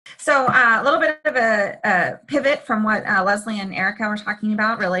So a little bit of a pivot from what Leslie and Erica were talking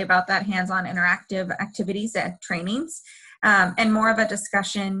about, really about that hands-on interactive activities and trainings, and more of a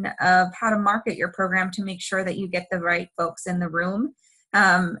discussion of how to market your program to make sure that you get the right folks in the room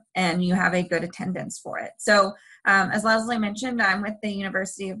and you have a good attendance for it. So as Leslie mentioned, I'm with the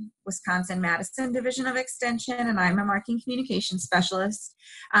University of Wisconsin-Madison Division of Extension, and I'm a marketing communications specialist.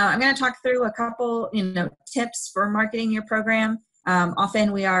 I'm going to talk through a couple, tips for marketing your program.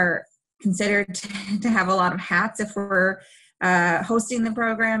 Often we are considered to have a lot of hats if we're hosting the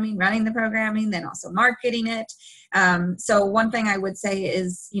programming, running the programming, then also marketing it. So one thing I would say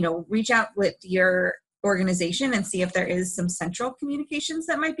is, reach out with your organization and see if there is some central communications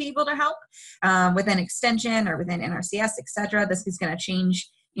that might be able to help within Extension or within NRCS, et cetera. This is going to change,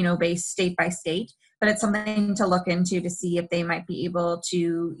 based state by state, but it's something to look into to see if they might be able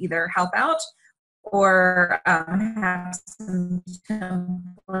to either help out or have some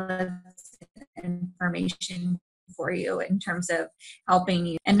templates information for you in terms of helping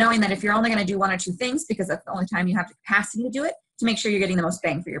you, and knowing that if you're only going to do one or two things because that's the only time you have the capacity to do it, to make sure you're getting the most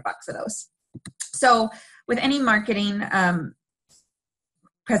bang for your buck for those. So with any marketing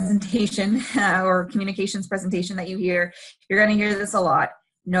presentation or communications presentation that you hear, you're going to hear this a lot: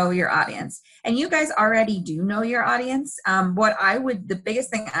 know your audience. And you guys already do know your audience. The biggest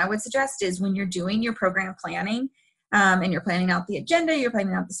thing I would suggest is when you're doing your program planning and you're planning out the agenda, you're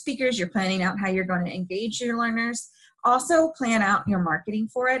planning out the speakers, you're planning out how you're going to engage your learners, also plan out your marketing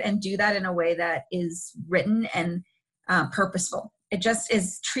for it and do that in a way that is written and purposeful. It just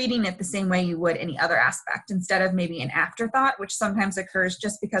is treating it the same way you would any other aspect, instead of maybe an afterthought, which sometimes occurs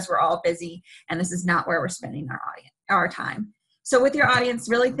just because we're all busy and this is not where we're spending our time. So with your audience,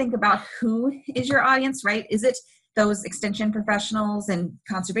 really think about who is your audience, right? Is it those extension professionals and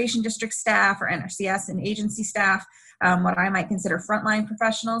conservation district staff or NRCS and agency staff, what I might consider frontline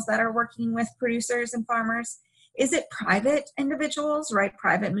professionals that are working with producers and farmers? Is it private individuals, right?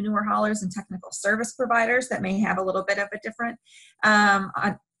 Private manure haulers and technical service providers that may have a little bit of a different,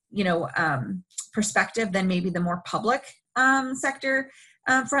 perspective than maybe the more public sector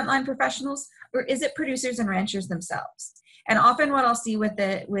frontline professionals? Or is it producers and ranchers themselves? And often what I'll see with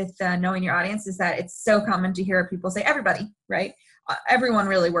knowing your audience is that it's so common to hear people say everybody, right? Everyone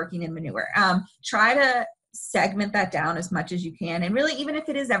really working in manure. Try to segment that down as much as you can. And really, even if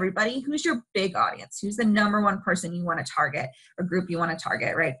it is everybody, who's your big audience? Who's the number one person you want to target or group you want to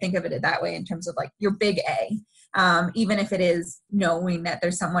target, right? Think of it that way in terms of like your big A, even if it is knowing that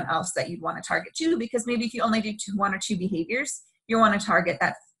there's someone else that you'd want to target too, because maybe if you only do one or two behaviors, you want to target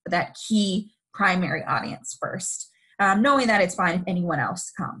that key primary audience first, knowing that it's fine if anyone else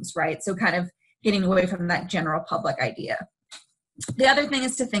comes, right? So kind of getting away from that general public idea. The other thing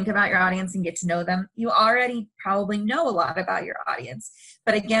is to think about your audience and get to know them. You already probably know a lot about your audience,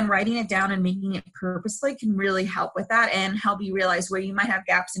 but again, writing it down and making it purposely can really help with that and help you realize where you might have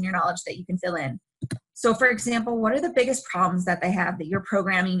gaps in your knowledge that you can fill in. So for example, what are the biggest problems that they have that your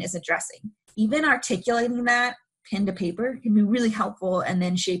programming is addressing? Even articulating that pen to paper can be really helpful, and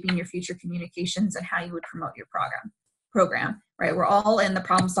then shaping your future communications and how you would promote your program, right? We're all in the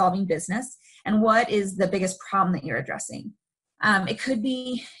problem solving business. And what is the biggest problem that you're addressing? It could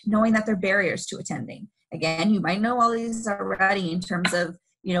be knowing that there are barriers to attending. Again, you might know all these already in terms of,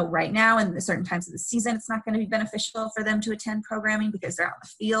 right now in certain times of the season, it's not going to be beneficial for them to attend programming because they're out in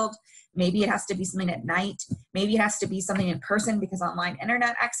the field. Maybe it has to be something at night. Maybe it has to be something in person because online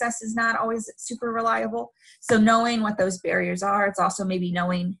internet access is not always super reliable. So knowing what those barriers are, it's also maybe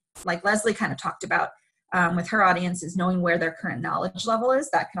knowing, like Leslie kind of talked about with her audience, is knowing where their current knowledge level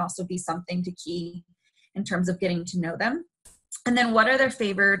is. That can also be something to key in terms of getting to know them. And then what are their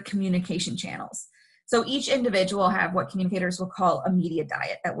favored communication channels? So each individual have what communicators will call a media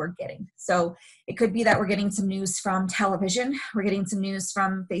diet that we're getting. So it could be that we're getting some news from television, we're getting some news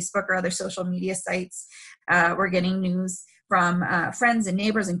from Facebook or other social media sites, we're getting news from friends and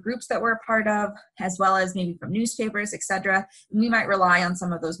neighbors and groups that we're a part of, as well as maybe from newspapers, etc. We might rely on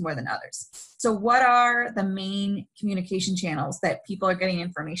some of those more than others. So what are the main communication channels that people are getting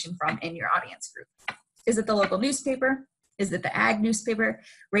information from in your audience group? Is it the local newspaper? Is it the ag newspaper?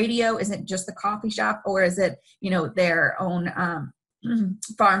 Radio? Is it just the coffee shop? Or is it, their own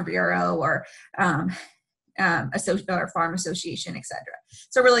farm bureau or farm association, etc.?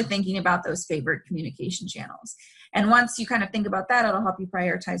 So really thinking about those favorite communication channels. And once you kind of think about that, it'll help you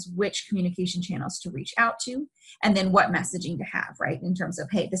prioritize which communication channels to reach out to, and then what messaging to have, right? In terms of,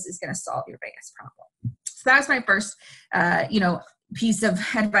 hey, this is going to solve your biggest problem. So that was my first, piece of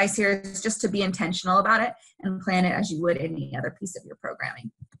advice here, is just to be intentional about it and plan it as you would any other piece of your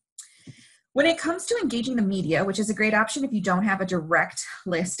programming. When it comes to engaging the media, which is a great option if you don't have a direct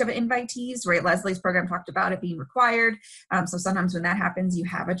list of invitees, right? Leslie's program talked about it being required. So sometimes when that happens, you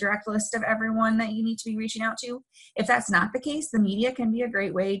have a direct list of everyone that you need to be reaching out to. If that's not the case, the media can be a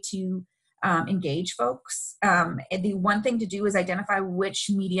great way to engage folks. And the one thing to do is identify which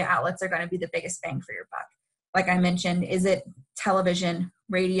media outlets are going to be the biggest bang for your buck. Like I mentioned, is it television,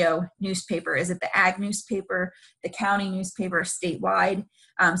 radio, newspaper? Is it the ag newspaper, the county newspaper, statewide?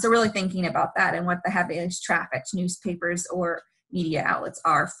 So really thinking about that and what the heaviest trafficked newspapers or media outlets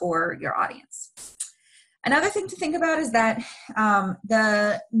are for your audience. Another thing to think about is that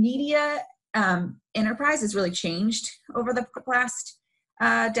the media enterprise has really changed over the last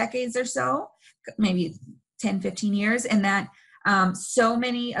decades or so, maybe 10, 15 years, and that so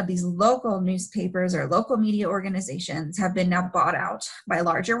many of these local newspapers or local media organizations have been now bought out by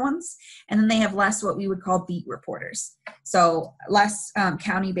larger ones, and then they have less what we would call beat reporters. So less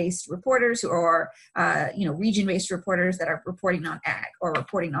county-based reporters or region-based reporters that are reporting on ag or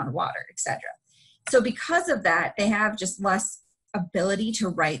reporting on water, etc. So because of that, they have just less ability to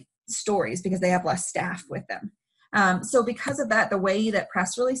write stories because they have less staff with them. So because of that, the way that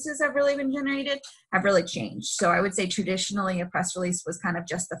press releases have really been generated have really changed. So I would say traditionally a press release was kind of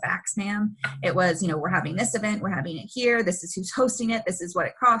just the facts man. It was, we're having this event, we're having it here, this is who's hosting it, this is what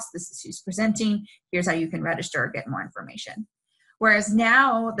it costs, this is who's presenting, here's how you can register or get more information. Whereas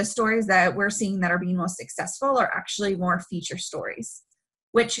now the stories that we're seeing that are being most successful are actually more feature stories,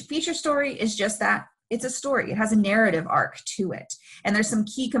 which feature story is just that. It's a story. It has a narrative arc to it. And there's some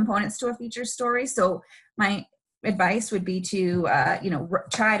key components to a feature story. So my advice would be to,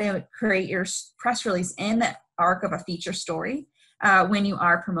 try to create your press release in the arc of a feature story when you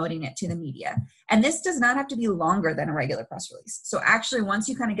are promoting it to the media. And this does not have to be longer than a regular press release. So actually, once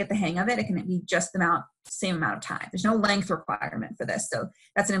you kind of get the hang of it, it can be just the same amount of time. There's no length requirement for this. So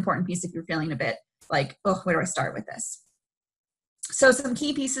that's an important piece if you're feeling a bit like, oh, where do I start with this? So some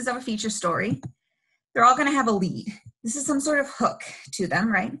key pieces of a feature story. They're all going to have a lead. This is some sort of hook to them,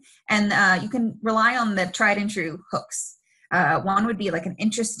 right? And you can rely on the tried and true hooks. One would be like an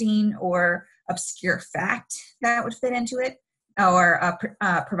interesting or obscure fact that would fit into it, or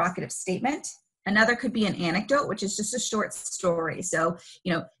a provocative statement. Another could be an anecdote, which is just a short story. So,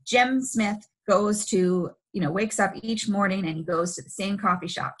 Jim Smith goes to, wakes up each morning and he goes to the same coffee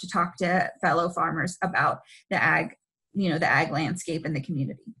shop to talk to fellow farmers about the ag landscape in the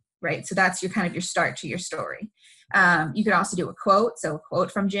community. Right. So that's your start to your story. You could also do a quote. So a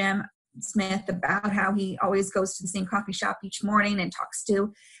quote from Jim Smith about how he always goes to the same coffee shop each morning and talks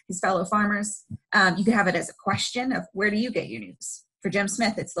to his fellow farmers. You could have it as a question of, where do you get your news? For Jim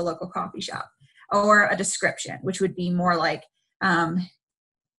Smith, it's the local coffee shop. Or a description, which would be more like,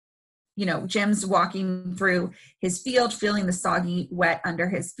 Jim's walking through his field, feeling the soggy wet under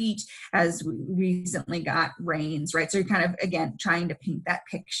his feet as we recently got rains, right? So you're kind of, again, trying to paint that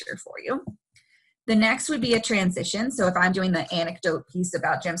picture for you. The next would be a transition. So if I'm doing the anecdote piece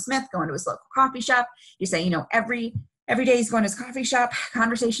about Jim Smith going to his local coffee shop, you say, every day he's going to his coffee shop.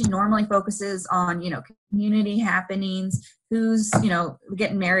 Conversation normally focuses on, community happenings, who's,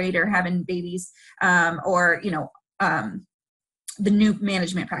 getting married or having babies, the new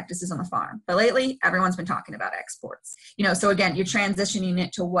management practices on the farm. But lately, everyone's been talking about exports. So again, you're transitioning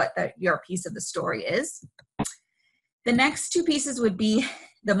it to what your piece of the story is. The next two pieces would be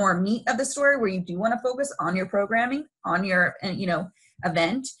the more meat of the story, where you do want to focus on your programming, on your,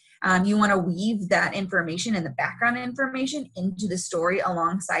 event. You want to weave that information and the background information into the story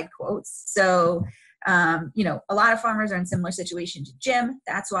alongside quotes. So, a lot of farmers are in similar situation to Jim.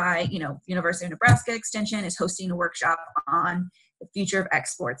 That's why, University of Nebraska Extension is hosting a workshop on the future of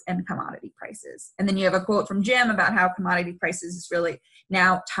exports and commodity prices. And then you have a quote from Jim about how commodity prices is really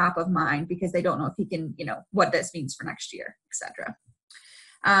now top of mind because they don't know if he can, what this means for next year, etc.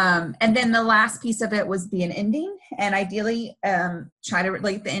 And then the last piece of it was be an ending, and ideally try to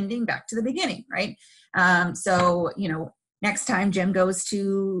relate the ending back to the beginning, right? Next time Jim goes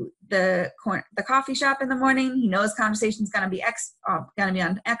to the coffee shop in the morning, he knows conversation's going to be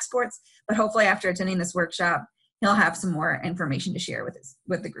on exports, but hopefully after attending this workshop, he'll have some more information to share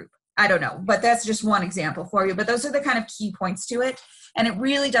with the group. I don't know, but that's just one example for you. But those are the kind of key points to it, and it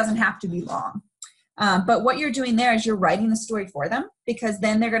really doesn't have to be long. But what you're doing there is you're writing the story for them, because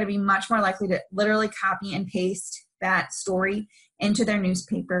then they're going to be much more likely to literally copy and paste that story into their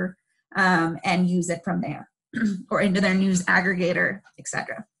newspaper and use it from there. Or into their news aggregator,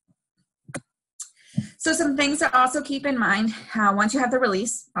 etc. So some things to also keep in mind, once you have the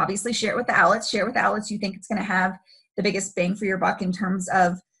release, obviously share it with the outlets. Share it with the outlets you think it's going to have the biggest bang for your buck in terms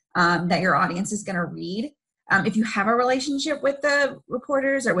of that your audience is going to read. If you have a relationship with the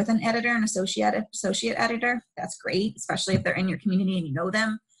reporters or with an editor, an associate editor, that's great, especially if they're in your community and you know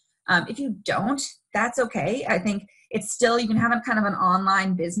them. If you don't, that's okay. I think it's still, you can have a kind of an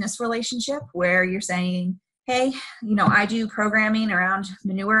online business relationship where you're saying, hey, I do programming around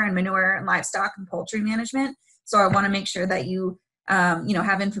manure and livestock and poultry management. So I want to make sure that you,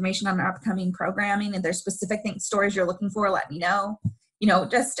 have information on upcoming programming. If there's specific stories you're looking for, let me know.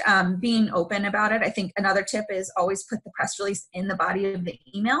 Just being open about it. I think another tip is always put the press release in the body of the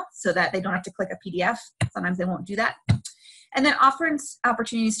email so that they don't have to click a PDF. Sometimes they won't do that. And then offering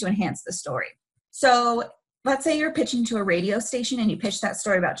opportunities to enhance the story. So let's say you're pitching to a radio station and you pitch that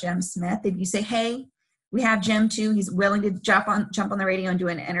story about Jim Smith. If you say, hey, we have Jim too, he's willing to jump on the radio and do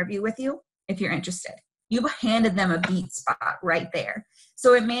an interview with you if you're interested. You've handed them a beat spot right there.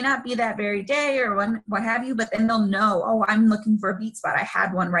 So it may not be that very day or what have you, but then they'll know, oh, I'm looking for a beat spot. I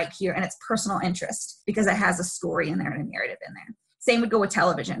had one right here, and it's personal interest because it has a story in there and a narrative in there. Same would go with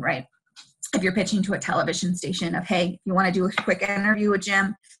television, right? If you're pitching to a television station of, hey, you want to do a quick interview with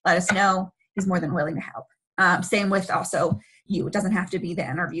Jim, let us know. He's more than willing to help. Same with also you. It doesn't have to be the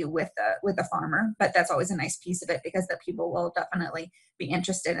interview with the farmer, but that's always a nice piece of it because the people will definitely be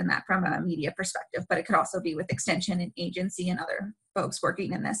interested in that from a media perspective, but it could also be with extension and agency and other folks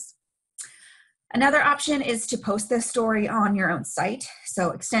working in this. Another option is to post this story on your own site.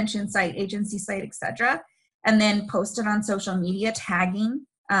 So extension site, agency site, etc. And then post it on social media, tagging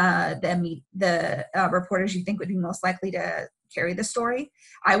the reporters you think would be most likely to carry the story.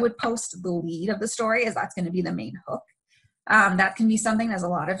 I would post the lead of the story as that's going to be the main hook. That can be something as a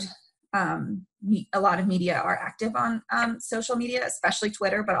lot of media are active on social media, especially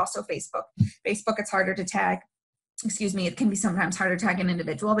Twitter, but also Facebook. Facebook, it's harder to tag. It can be sometimes harder to tag an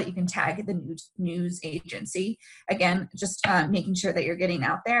individual, but you can tag the news agency. Again, just making sure that you're getting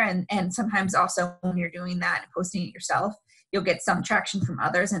out there. And sometimes also when you're doing that and posting it yourself, you'll get some traction from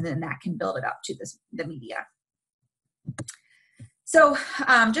others, and then that can build it up to the media. So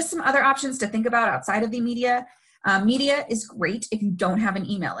just some other options to think about outside of the media. Media is great if you don't have an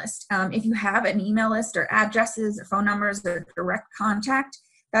email list. If you have an email list or addresses or phone numbers or direct contact,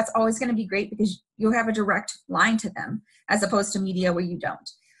 that's always going to be great because you'll have a direct line to them as opposed to media where you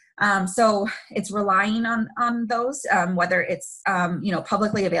don't. So it's relying on those, whether it's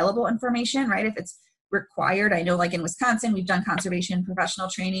publicly available information, right? If it's required, I know like in Wisconsin, we've done conservation professional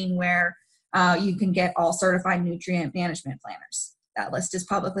training where you can get all certified nutrient management planners. That list is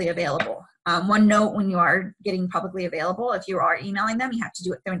publicly available. One note when you are getting publicly available, if you are emailing them, you have to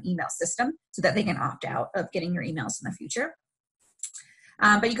do it through an email system so that they can opt out of getting your emails in the future.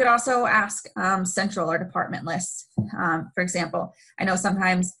 But you could also ask central or department lists. For example, I know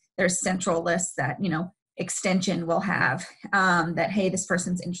sometimes there's central lists that, extension will have that, hey, this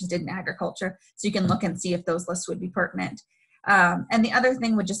person's interested in agriculture. So you can look and see if those lists would be pertinent. And the other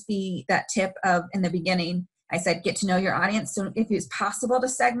thing would just be that tip of in the beginning, I said, get to know your audience. So if it's possible to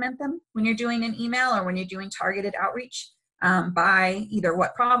segment them when you're doing an email or when you're doing targeted outreach by either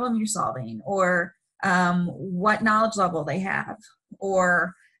what problem you're solving or what knowledge level they have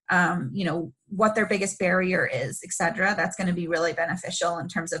or, what their biggest barrier is, et cetera, that's going to be really beneficial in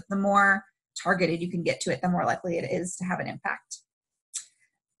terms of the more targeted you can get to it, the more likely it is to have an impact.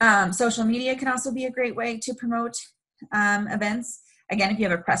 Social media can also be a great way to promote events. Again, if you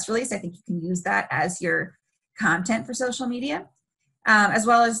have a press release, I think you can use that as your content for social media, as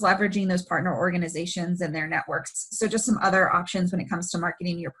well as leveraging those partner organizations and their networks. So just some other options when it comes to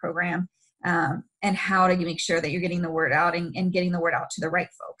marketing your program and how to make sure that you're getting the word out and getting the word out to the right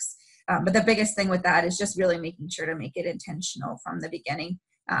folks. But the biggest thing with that is just really making sure to make it intentional from the beginning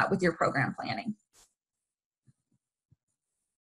with your program planning.